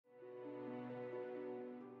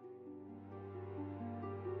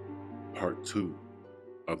Part 2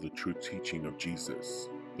 of the True Teaching of Jesus,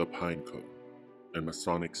 the Pinecone, and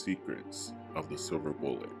Masonic Secrets of the Silver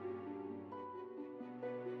Bullet.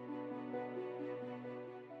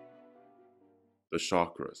 The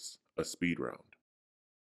Chakras, a speed round.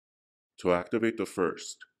 To activate the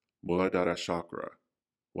first, Muladhara chakra,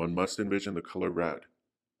 one must envision the color red,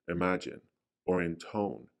 imagine, or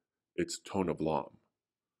intone, its tone of Lam.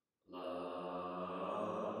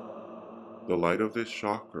 The light of this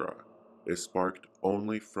chakra is sparked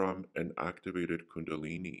only from an activated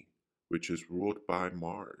kundalini, which is ruled by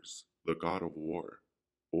Mars, the god of war,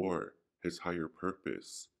 or his higher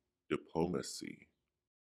purpose, diplomacy.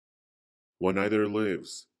 One either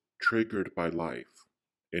lives, triggered by life,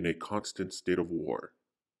 in a constant state of war,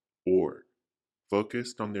 or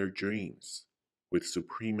focused on their dreams, with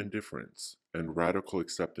supreme indifference and radical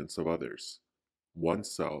acceptance of others,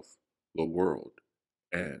 oneself, the world,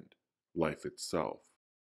 and life itself.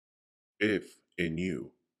 If, in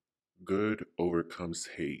you, good overcomes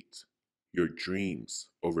hate, your dreams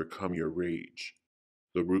overcome your rage,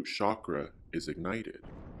 the root chakra is ignited,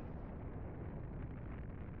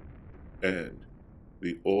 and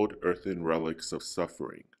the old earthen relics of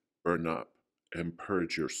suffering burn up and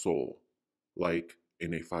purge your soul, like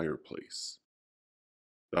in a fireplace.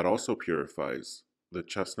 That also purifies the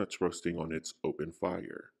chestnuts roasting on its open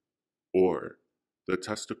fire, or the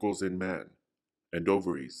testicles in man and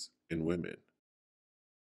ovaries in women.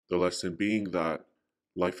 The lesson being that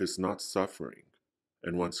life is not suffering,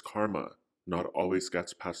 and one's karma not always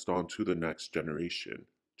gets passed on to the next generation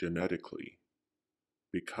genetically.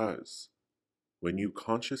 Because when you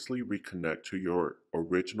consciously reconnect to your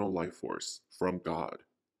original life force from God,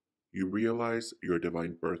 you realize your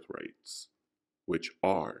divine birthrights, which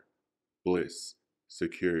are bliss,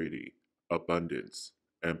 security, abundance,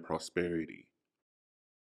 and prosperity,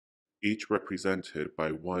 each represented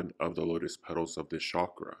by one of the lotus petals of this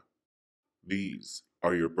chakra. These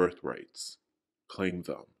are your birthrights. Claim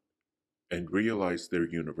them, and realize they're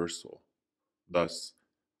universal. Thus,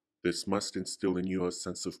 this must instill in you a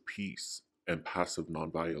sense of peace and passive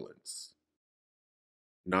nonviolence.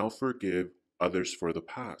 Now forgive others for the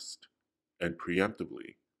past, and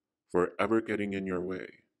preemptively, for ever getting in your way.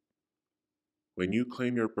 When you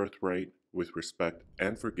claim your birthright with respect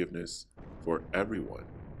and forgiveness for everyone,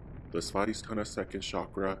 the Svadhisthana second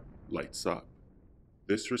chakra lights up.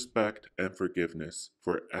 This respect and forgiveness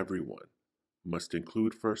for everyone must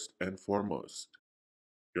include first and foremost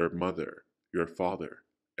your mother, your father,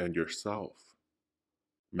 and yourself,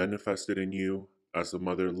 manifested in you as the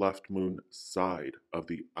mother left moon side of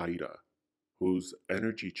the Ida, whose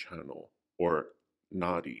energy channel, or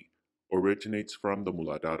nadi, originates from the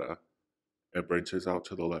Muladhara and branches out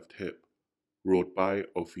to the left hip, ruled by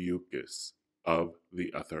Ophiuchus of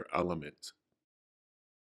the ether element.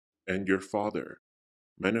 And your father,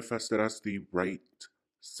 manifested as the right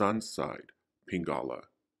sun side, pingala,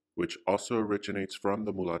 which also originates from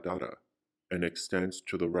the Muladhara and extends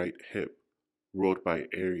to the right hip, ruled by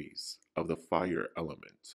Aries of the fire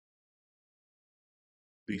element.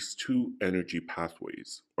 These two energy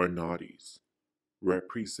pathways, or nadis,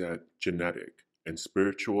 represent genetic and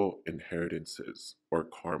spiritual inheritances, or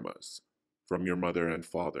karmas, from your mother and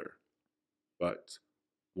father. But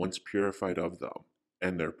once purified of them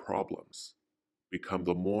and their problems, become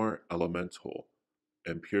the more elemental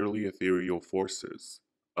and purely ethereal forces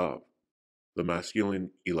of the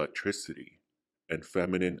masculine electricity and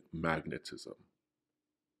feminine magnetism.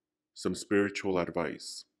 Some spiritual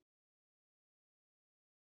advice.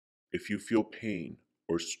 If you feel pain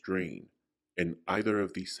or strain in either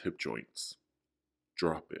of these hip joints,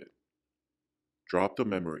 drop it. Drop the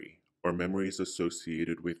memory or memories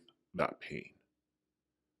associated with that pain.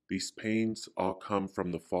 These pains all come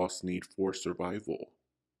from the false need for survival.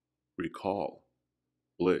 Recall,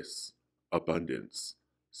 bliss, abundance,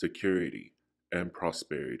 security, and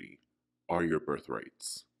prosperity are your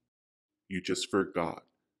birthrights. You just forgot,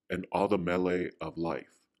 and all the melee of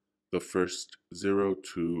life, the first 0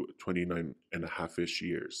 to 29 and a half-ish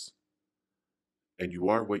years. And you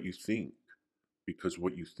are what you think, because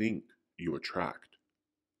what you think you attract.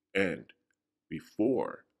 And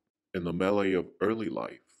before, in the melee of early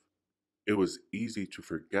life, it was easy to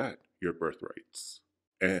forget your birthrights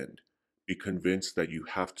and be convinced that you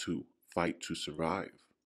have to fight to survive.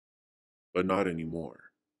 But not anymore.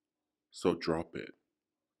 So drop it.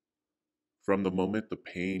 From the moment the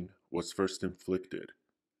pain was first inflicted,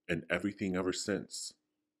 and everything ever since,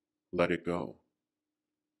 let it go.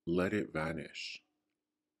 Let it vanish.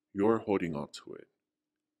 You're holding on to it.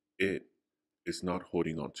 It is not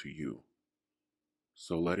holding on to you.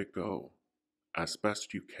 So let it go as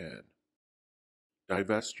best you can.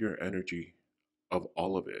 Divest your energy of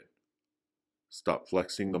all of it. Stop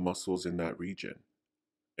flexing the muscles in that region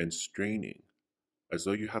and straining as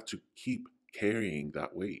though you have to keep carrying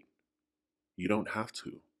that weight. You don't have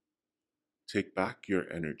to. Take back your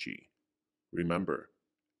energy. Remember,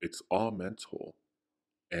 it's all mental,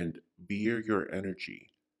 and veer your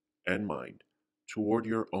energy and mind toward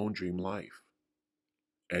your own dream life.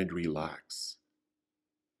 And relax.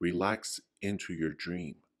 Relax into your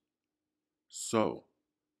dream. So,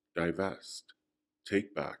 divest,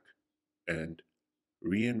 take back, and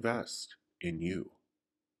reinvest in you.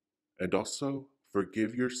 And also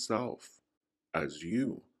forgive yourself as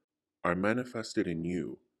you are manifested in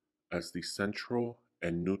you as the central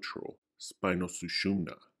and neutral spinal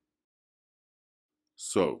sushumna.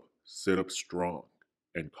 So sit up strong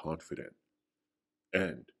and confident.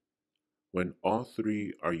 And when all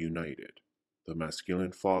three are united, the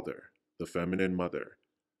masculine father, the feminine mother,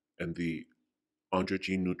 and the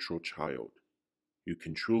androgyne neutral child, you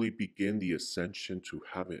can truly begin the ascension to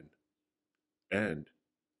heaven. And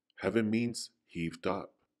heaven means heaved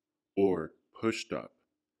up or pushed up,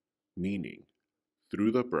 meaning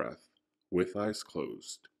through the breath with eyes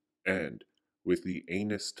closed and with the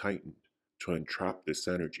anus tightened to entrap this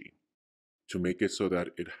energy, to make it so that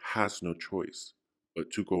it has no choice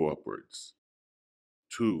but to go upwards.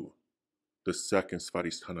 2. The second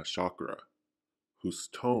Svadhisthana chakra, whose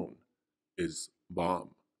tone is Bam,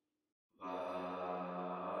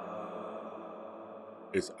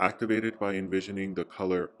 is activated by envisioning the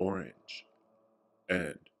color orange,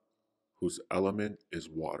 and whose element is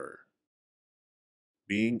water.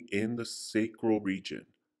 Being in the sacral region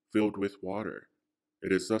filled with water,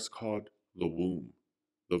 it is thus called the womb,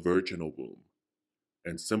 the virginal womb,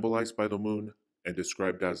 and symbolized by the moon and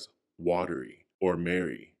described as watery or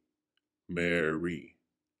Mary, Mary,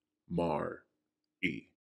 Mar, E.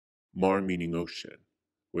 Mar meaning ocean,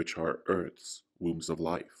 which are Earth's wombs of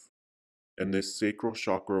life. And this sacral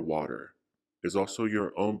chakra water is also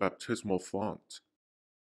your own baptismal font,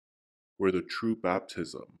 where the true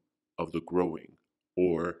baptism of the growing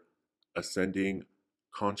or ascending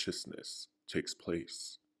consciousness takes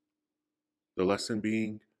place. The lesson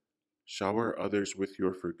being, shower others with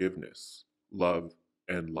your forgiveness, love,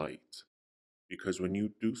 and light, because when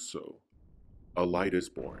you do so, a light is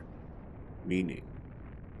born, meaning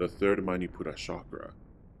the third Manipura chakra,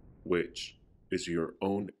 which is your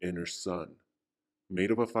own inner sun, made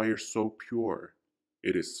of a fire so pure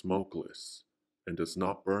it is smokeless and does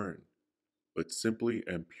not burn, but simply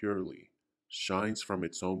and purely shines from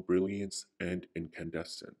its own brilliance and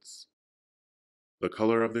incandescence. The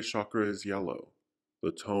color of this chakra is yellow,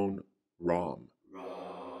 the tone Ram,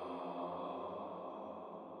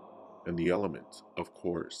 and the element, of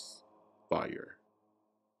course, fire.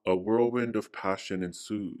 A whirlwind of passion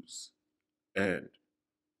ensues, and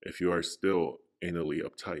if you are still anally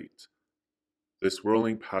uptight, this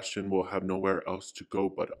whirling passion will have nowhere else to go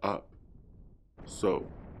but up. So,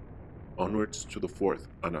 onwards to the fourth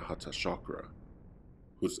Anahata chakra,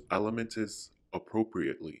 whose element is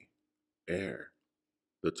appropriately air,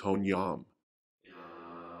 the tone Yam,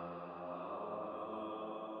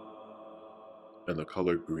 and the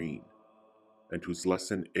color green, and whose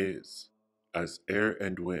lesson is, as air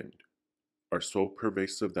and wind are so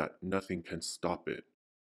pervasive that nothing can stop it,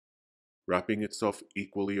 wrapping itself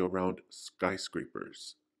equally around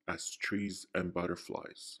skyscrapers as trees and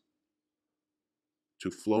butterflies,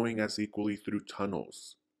 to flowing as equally through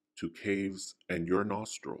tunnels, to caves and your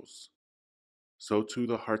nostrils. So too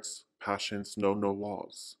the heart's passions know no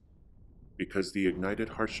walls, because the ignited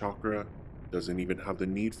heart chakra doesn't even have the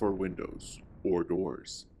need for windows or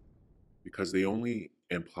doors, because they only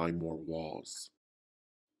imply more walls.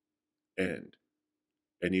 And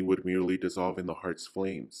any would merely dissolve in the heart's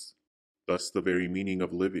flames, thus the very meaning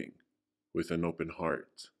of living with an open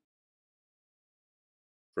heart.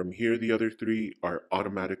 From here, the other three are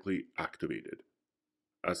automatically activated.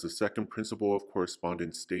 As the second principle of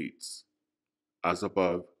correspondence states, as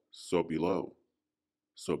above, so below,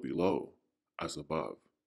 as above.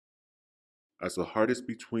 As the heart is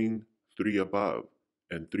between three above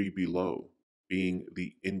and three below, being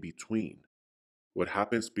the in between, what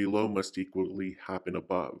happens below must equally happen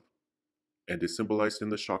above, and is symbolized in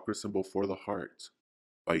the chakra symbol for the heart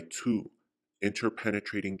by two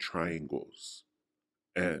interpenetrating triangles,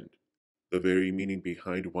 and the very meaning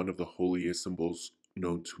behind one of the holiest symbols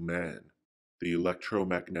known to man, the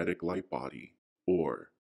electromagnetic light body,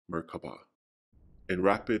 or Merkaba. In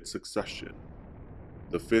rapid succession,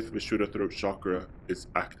 the fifth Vishuddha throat chakra is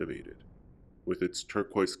activated with its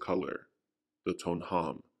turquoise color, the tone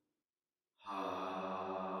Ham,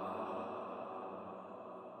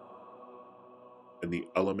 and the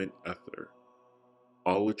element ether,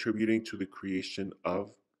 all attributing to the creation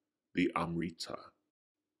of the Amrita.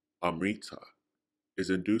 Amrita is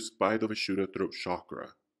induced by the Vishuddha throat chakra,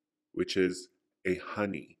 which is a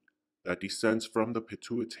honey that descends from the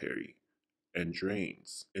pituitary and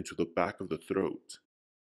drains into the back of the throat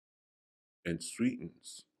and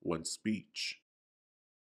sweetens one's speech,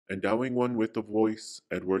 endowing one with the voice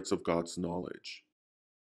and words of God's knowledge.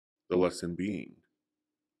 The lesson being,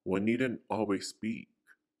 one needn't always speak,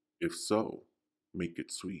 if so, make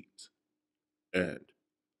it sweet. And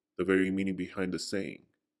the very meaning behind the saying,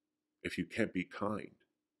 if you can't be kind,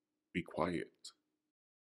 be quiet.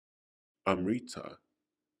 Amrita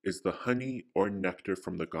is the honey or nectar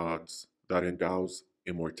from the gods that endows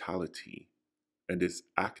immortality and is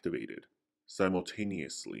activated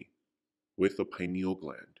simultaneously with the pineal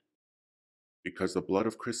gland, because the blood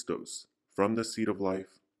of Christos from the seed of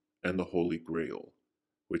life and the Holy Grail,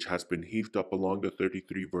 which has been heaved up along the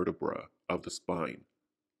 33 vertebra of the spine,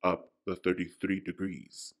 up the 33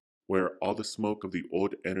 degrees, where all the smoke of the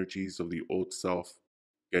old energies of the old self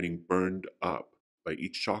getting burned up by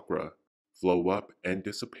each chakra flow up and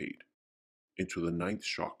dissipate into the ninth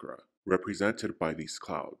chakra, represented by these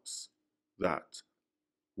clouds, that,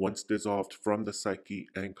 once dissolved from the psyche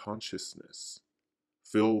and consciousness,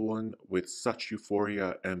 fill one with such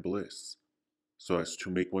euphoria and bliss, so as to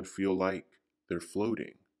make one feel like they're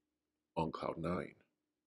floating on cloud nine.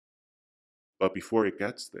 But before it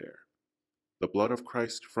gets there, the blood of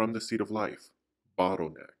Christ from the seed of life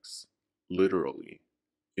bottlenecks, literally,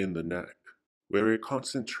 in the neck, where it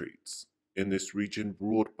concentrates in this region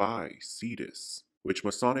ruled by Cetus, which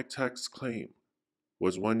Masonic texts claim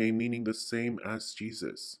was one name meaning the same as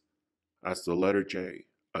Jesus, as the letter J,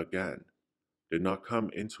 again, did not come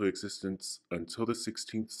into existence until the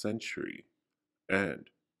 16th century, and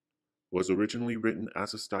was originally written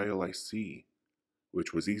as a stylized C,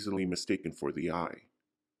 which was easily mistaken for the I,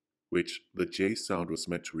 which the J sound was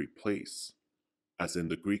meant to replace, as in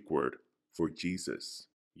the Greek word for Jesus,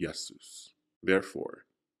 Jesus. Therefore,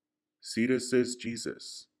 Cetus is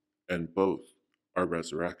Jesus, and both are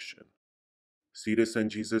resurrection. Cetus and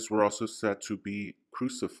Jesus were also said to be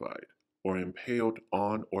crucified or impaled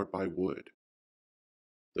on or by wood.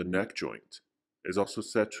 The neck joint is also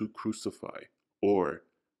said to crucify or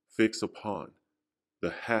fix upon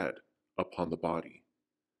the head upon the body,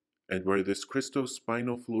 and where this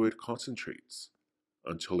Christospinal fluid concentrates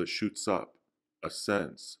until it shoots up,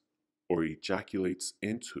 ascends, or ejaculates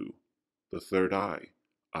into the third eye,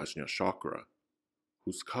 Ajna chakra,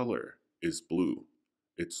 whose color is blue,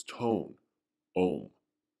 its tone, Om,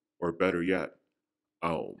 or better yet,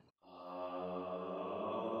 Aum,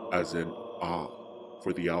 as in Ah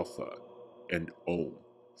for the Alpha and Om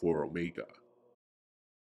for Omega.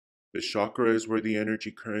 This chakra is where the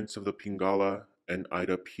energy currents of the pingala and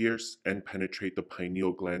ida pierce and penetrate the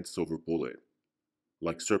pineal gland silver bullet,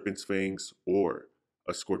 like serpent's fangs or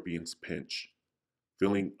a scorpion's pinch,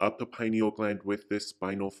 filling up the pineal gland with this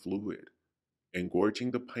spinal fluid,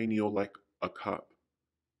 engorging the pineal like a cup,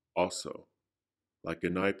 also like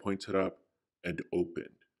an eye pointed up and opened,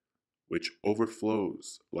 which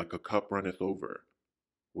overflows like a cup runneth over,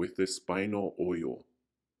 with this spinal oil,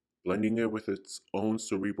 blending it with its own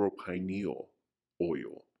cerebral pineal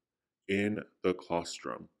oil in the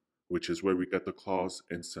claustrum, which is where we get the claws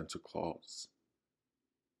in Santa Claus.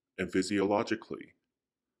 And physiologically,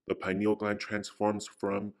 the pineal gland transforms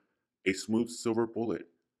from a smooth silver bullet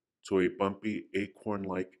to a bumpy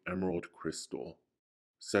acorn-like emerald crystal,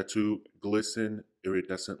 set to glisten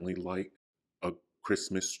iridescently like a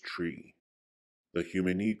Christmas tree, the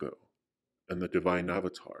human ego and the divine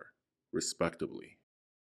avatar, respectively,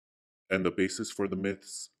 and the basis for the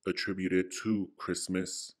myths attributed to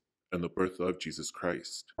Christmas and the birth of Jesus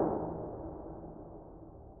Christ.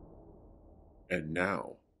 And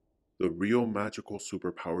now, the real magical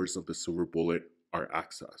superpowers of the silver bullet are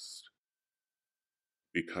accessed.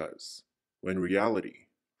 Because when reality,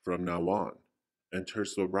 from now on,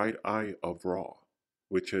 enters the right eye of Ra,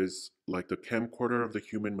 which is like the camcorder of the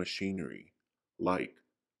human machinery, like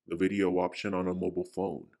the video option on a mobile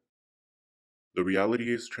phone, the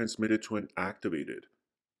reality is transmitted to an activated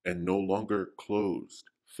and no longer closed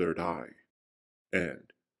third eye.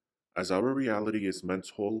 And as our reality is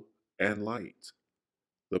mental and light,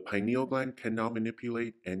 the pineal gland can now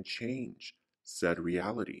manipulate and change said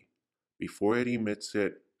reality before it emits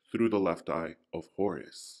it through the left eye of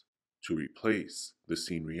Horus to replace the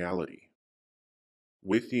seen reality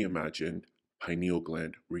with the imagined pineal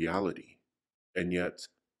gland reality. And yet,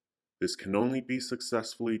 this can only be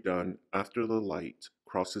successfully done after the light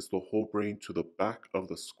crosses the whole brain to the back of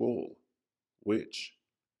the skull, which,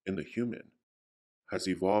 in the human, has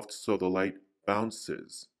evolved so the light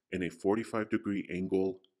bounces in a 45-degree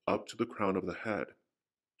angle up to the crown of the head.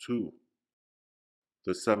 2.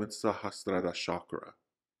 The seventh Sahasrara chakra,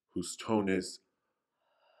 whose tone is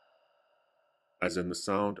as in the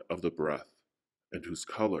sound of the breath, and whose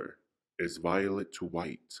color is violet to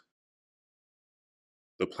white.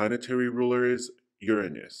 The planetary ruler is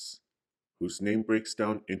Uranus, whose name breaks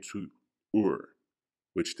down into Ur,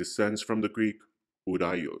 which descends from the Greek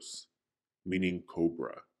Uraios, meaning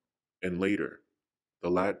cobra, and later the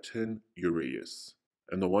Latin Uraeus,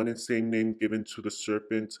 and the one and same name given to the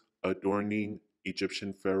serpent adorning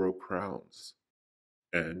Egyptian pharaoh crowns,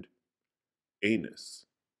 and Anus,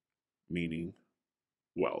 meaning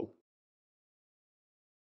well.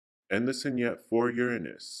 And the signet for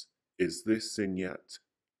Uranus is this signet,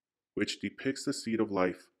 which depicts the seed of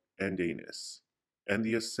life and anus, and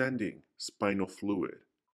the ascending spinal fluid,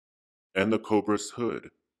 and the cobra's hood,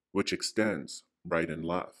 which extends right and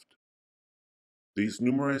left. These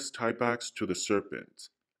numerous tiebacks to the serpent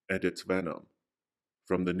and its venom,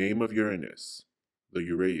 from the name of Uranus, the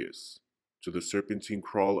Uraeus, to the serpentine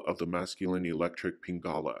crawl of the masculine electric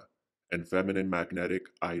pingala and feminine magnetic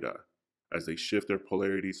ida, as they shift their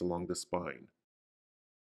polarities along the spine,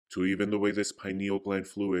 to even the way this pineal gland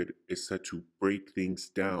fluid is said to break things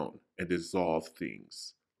down and dissolve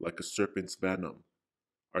things, like a serpent's venom,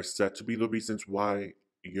 are said to be the reasons why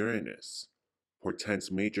Uranus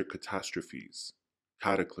portends major catastrophes,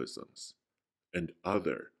 cataclysms, and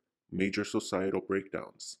other major societal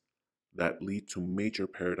breakdowns that lead to major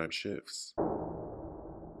paradigm shifts.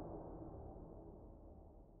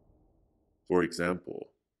 For example,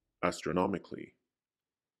 astronomically,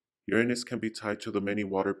 Uranus can be tied to the many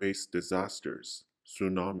water-based disasters,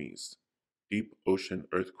 tsunamis, deep ocean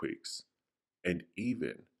earthquakes, and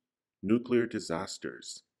even nuclear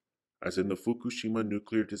disasters, as in the Fukushima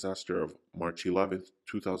nuclear disaster of March 11,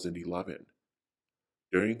 2011,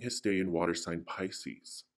 during his stay in water sign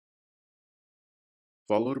Pisces,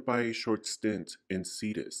 followed by a short stint in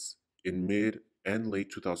Cetus in mid and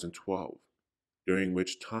late 2012, during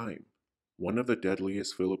which time one of the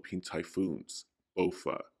deadliest Philippine typhoons,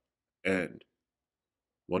 Opha, and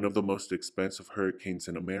one of the most expensive hurricanes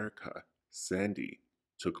in America, Sandy,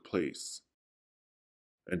 took place.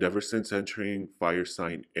 And ever since entering fire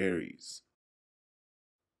sign Aries,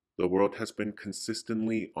 the world has been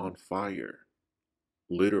consistently on fire,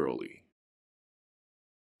 literally.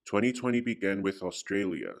 2020 began with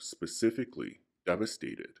Australia specifically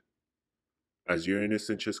devastated. As Uranus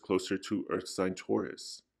inches closer to Earth sign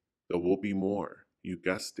Taurus, there will be more, you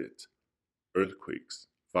guessed it, earthquakes,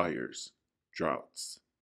 fires, droughts.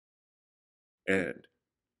 And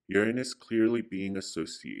Uranus clearly being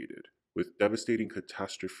associated with devastating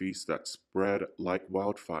catastrophes that spread like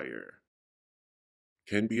wildfire,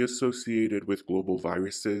 can be associated with global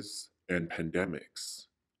viruses and pandemics,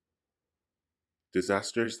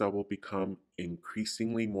 disasters that will become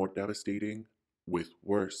increasingly more devastating with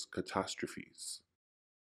worse catastrophes.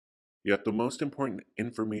 Yet the most important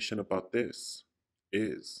information about this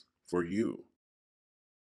is, for you,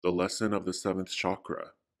 the lesson of the seventh chakra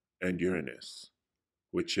and Uranus,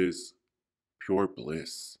 which is pure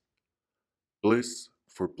bliss. Bliss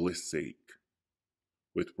for bliss' sake,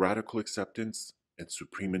 with radical acceptance and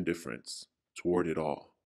supreme indifference toward it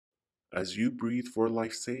all. As you breathe for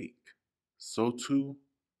life's sake, so too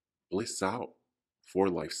bliss out for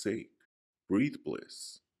life's sake. Breathe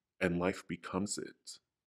bliss, and life becomes it.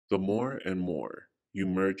 The more and more you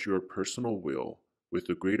merge your personal will with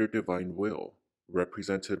the greater divine will,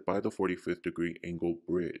 represented by the 45th degree angle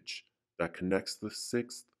bridge that connects the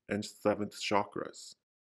 6th and 7th chakras,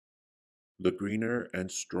 the greener and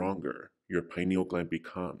stronger your pineal gland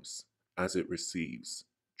becomes as it receives,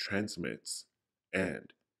 transmits,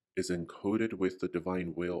 and is encoded with the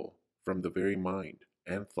divine will from the very mind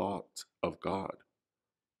and thought of God,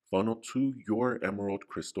 funneled to your emerald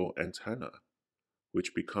crystal antenna,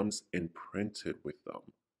 which becomes imprinted with them,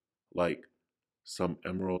 like some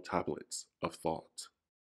emerald tablets of thought.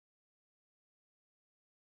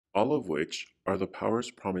 All of which are the powers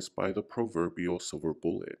promised by the proverbial silver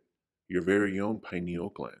bullet, your very own pineal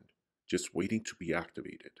gland, just waiting to be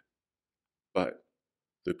activated. But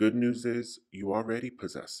the good news is you already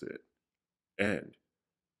possess it. And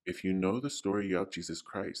if you know the story of Jesus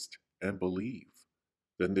Christ and believe,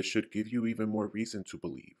 then this should give you even more reason to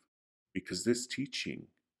believe, because this teaching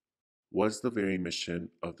was the very mission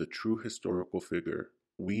of the true historical figure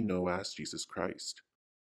we know as Jesus Christ,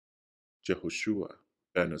 Jehosuah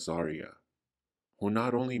ben Azariah, who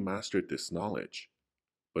not only mastered this knowledge,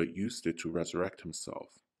 but used it to resurrect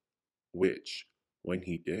himself, which, when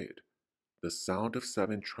he did, the sound of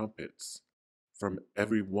 7 trumpets from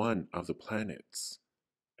every one of the planets,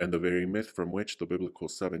 and the very myth from which the biblical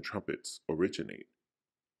 7 trumpets originate,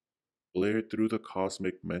 blared through the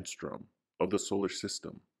cosmic menstruum of the solar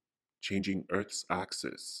system, changing Earth's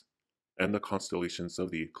axis and the constellations of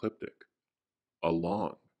the ecliptic,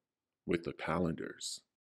 along with the calendars,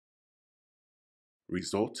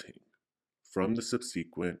 resulting from the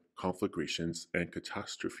subsequent conflagrations and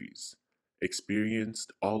catastrophes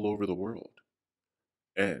experienced all over the world.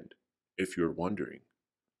 And if you're wondering,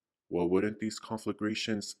 well, wouldn't these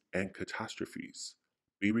conflagrations and catastrophes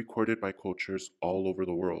be recorded by cultures all over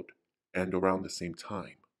the world and around the same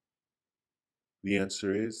time? The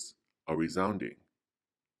answer is a resounding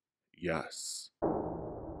yes.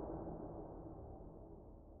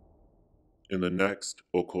 In the next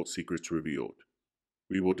Occult Secrets Revealed,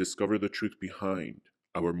 we will discover the truth behind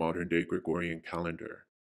our modern-day Gregorian calendar,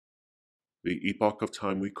 the epoch of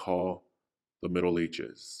time we call the Middle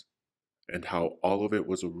Ages, and how all of it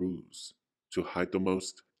was a ruse to hide the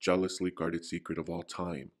most jealously guarded secret of all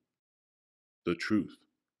time, the truth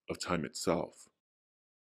of time itself,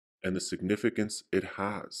 and the significance it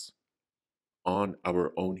has on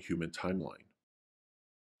our own human timeline.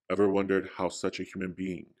 Ever wondered how such a human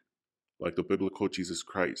being, like the biblical Jesus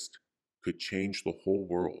Christ, could change the whole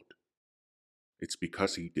world? It's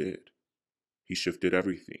because he did. He shifted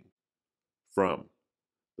everything from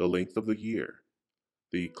the length of the year,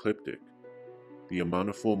 the ecliptic, the amount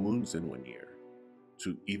of full moons in one year,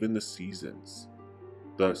 to even the seasons.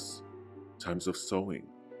 Thus, times of sowing,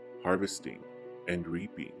 harvesting, and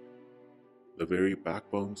reaping, the very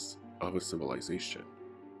backbones of a civilization.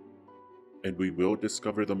 And we will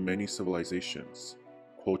discover the many civilizations,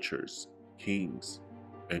 cultures, kings,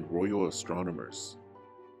 and royal astronomers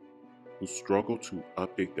who struggle to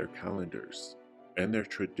update their calendars and their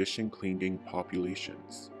tradition-clinging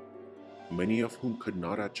populations, many of whom could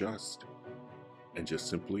not adjust and just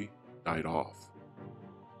simply died off.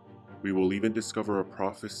 We will even discover a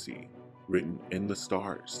prophecy written in the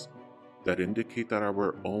stars that indicate that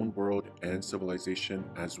our own world and civilization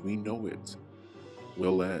as we know it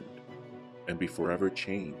will end and be forever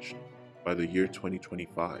changed by the year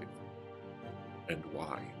 2025. And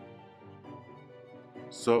why?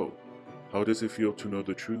 So, how does it feel to know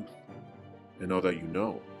the truth? And now that you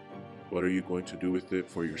know, what are you going to do with it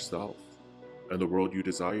for yourself and the world you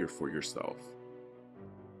desire for yourself?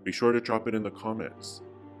 Be sure to drop it in the comments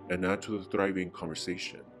and add to the thriving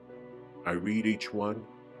conversation. I read each one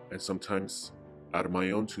and sometimes add my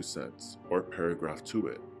own 2 cents or paragraph to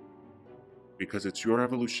it, because it's your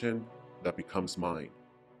evolution that becomes mine,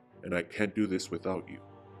 and I can't do this without you.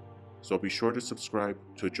 So be sure to subscribe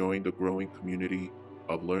to join the growing community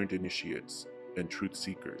of learned initiates and truth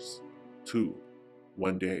seekers to,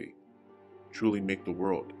 one day, truly make the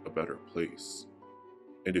world a better place.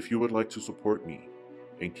 And if you would like to support me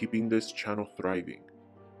in keeping this channel thriving,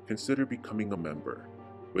 consider becoming a member,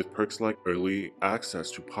 with perks like early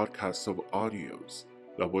access to podcasts of audios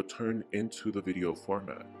that will turn into the video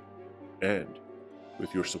format, and,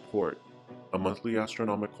 with your support, a monthly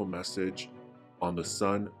astronomical message on the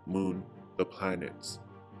sun, moon, the planets,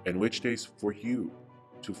 and which days for you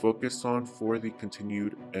to focus on for the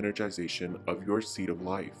continued energization of your seed of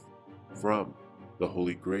life, from the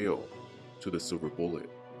Holy Grail to the Silver Bullet.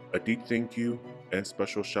 A deep thank you and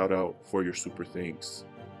special shout out for your super thanks.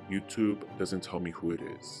 YouTube doesn't tell me who it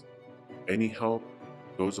is. Any help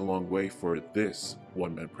goes a long way for this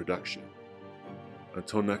one-man production.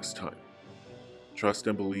 Until next time, trust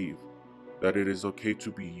and believe that it is okay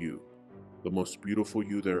to be you, the most beautiful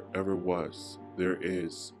you there ever was, there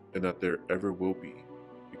is, and that there ever will be,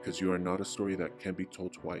 because you are not a story that can be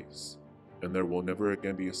told twice, and there will never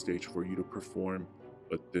again be a stage for you to perform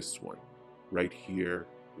but this one, right here,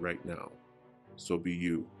 right now. So be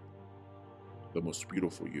you, the most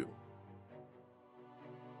beautiful you.